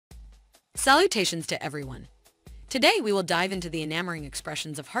Salutations to everyone. Today we will dive into the enamoring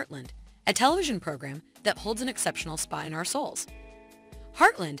expressions of Heartland, a television program that holds an exceptional spot in our souls.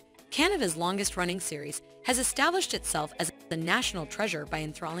 Heartland, Canada's longest-running series, has established itself as a national treasure by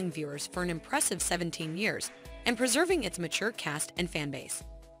enthralling viewers for an impressive 17 years and preserving its mature cast and fanbase.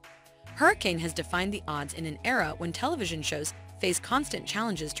 Hurricane has defied the odds in an era when television shows face constant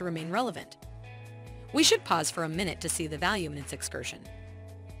challenges to remain relevant. We should pause for a minute to see the value in its excursion.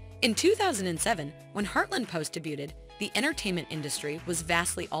 In 2007, when Heartland Post debuted, the entertainment industry was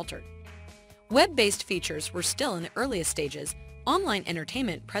vastly altered. Web-based features were still in the earliest stages. Online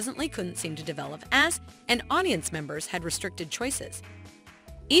entertainment presently couldn't seem to develop and audience members had restricted choices.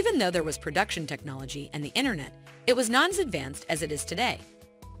 Even though there was production technology and the internet, it was not as advanced as it is today.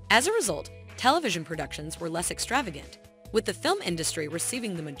 As a result, television productions were less extravagant, with the film industry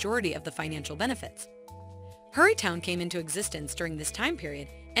receiving the majority of the financial benefits. Hurrytown came into existence during this time period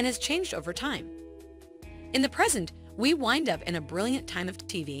and has changed over time. In the present, we wind up in a brilliant time of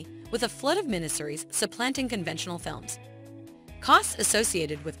TV with a flood of miniseries supplanting conventional films. Costs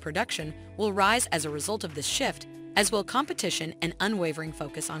associated with production will rise as a result of this shift, as will competition and unwavering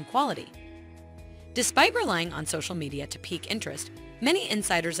focus on quality. Despite relying on social media to pique interest, many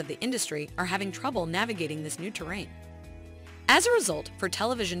insiders of the industry are having trouble navigating this new terrain. As a result, for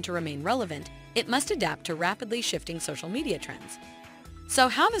television to remain relevant, it must adapt to rapidly shifting social media trends. So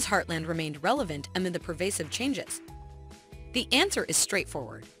how has Heartland remained relevant amid the pervasive changes? The answer is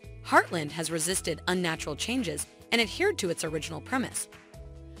straightforward. Heartland has resisted unnatural changes and adhered to its original premise.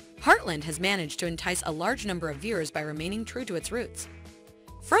 Heartland has managed to entice a large number of viewers by remaining true to its roots.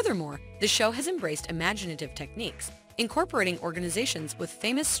 Furthermore, the show has embraced imaginative techniques, incorporating organizations with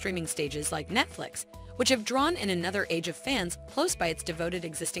famous streaming stages like Netflix, which have drawn in another age of fans close by its devoted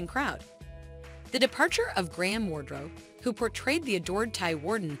existing crowd. The departure of Graham Wardrobe, who portrayed the adored Ty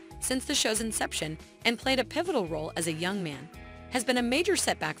Borden since the show's inception and played a pivotal role as a young man, has been a major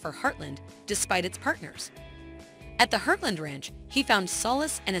setback for Heartland despite its partners. At the Heartland Ranch, he found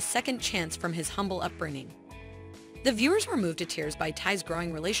solace and a second chance from his humble upbringing. The viewers were moved to tears by Ty's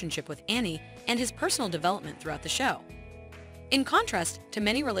growing relationship with Annie and his personal development throughout the show. In contrast to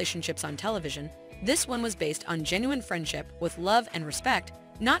many relationships on television, this one was based on genuine friendship with love and respect,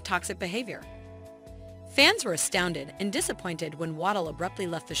 not toxic behavior. Fans were astounded and disappointed when Waddle abruptly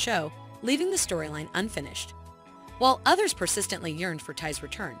left the show, leaving the storyline unfinished. While others persistently yearned for Ty's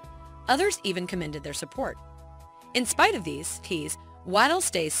return, others even commended their support. In spite of these teas, Waddle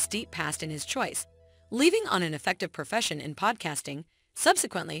stays steadfast in his choice, leaving on an effective profession in podcasting,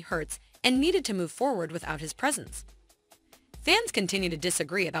 subsequently hurts and needed to move forward without his presence. Fans continue to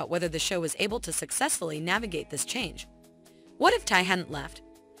disagree about whether the show was able to successfully navigate this change. What if Ty hadn't left?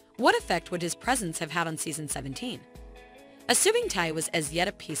 What effect would his presence have had on season 17? Assuming Ty was as yet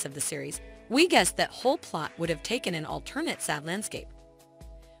a piece of the series, we guessed that whole plot would have taken an alternate sad landscape.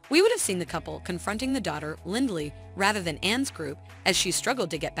 We would have seen the couple confronting the daughter, Lindley, rather than Anne's group as she struggled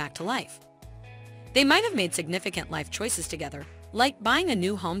to get back to life. They might have made significant life choices together, like buying a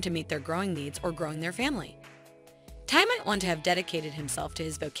new home to meet their growing needs or growing their family. Ty might want to have dedicated himself to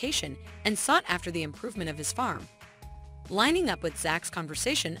his vocation and sought after the improvement of his farm, lining up with Zach's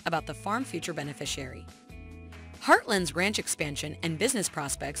conversation about the farm future beneficiary. Heartland's ranch expansion and business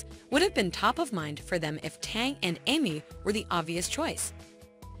prospects would have been top of mind for them if Tay and Amy were the obvious choice.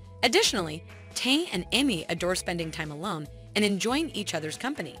 Additionally, Tay and Amy adore spending time alone and enjoying each other's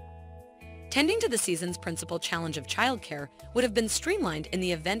company. Tending to the season's principal challenge of childcare would have been streamlined in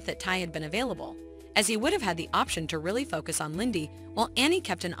the event that Ty had been available, as he would have had the option to really focus on Lindy while Annie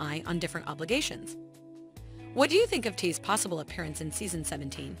kept an eye on different obligations. What do you think of Ty's possible appearance in season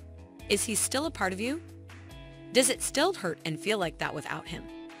 17? Is he still a part of you? Does it still hurt and feel like that without him?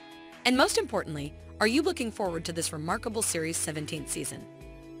 And most importantly, are you looking forward to this remarkable series' 17th season?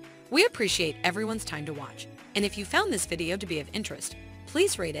 We appreciate everyone's time to watch, and if you found this video to be of interest,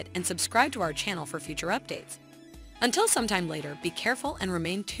 please rate it and subscribe to our channel for future updates. Until sometime later, be careful and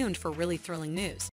remain tuned for really thrilling news.